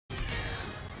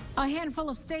A handful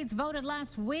of states voted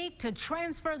last week to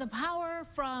transfer the power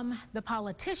from the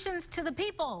politicians to the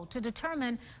people to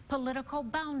determine political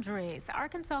boundaries.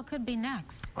 Arkansas could be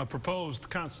next. A proposed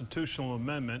constitutional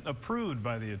amendment approved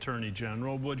by the Attorney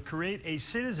General would create a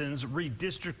Citizens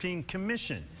Redistricting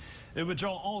Commission. It would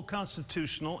draw all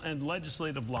constitutional and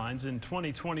legislative lines in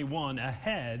 2021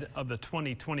 ahead of the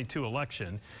 2022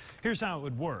 election. Here's how it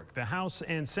would work. The House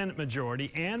and Senate majority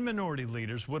and minority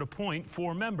leaders would appoint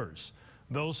 4 members.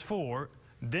 Those 4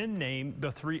 then name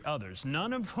the 3 others,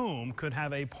 none of whom could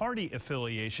have a party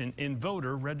affiliation in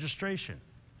voter registration.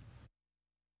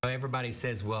 Everybody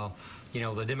says, well, you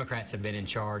know, the Democrats have been in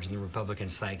charge and the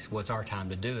Republicans think, well, it's our time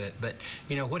to do it. But,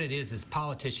 you know, what it is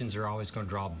politicians are always going to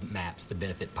draw maps to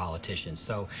benefit politicians.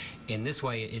 So in this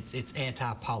way, it's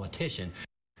anti-politician.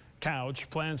 Couch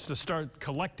plans to start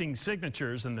collecting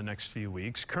signatures in the next few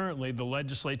weeks. Currently, the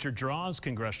legislature draws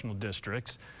congressional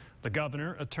districts. The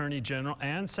governor, attorney general,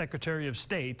 and secretary of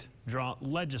state draw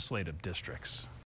legislative districts.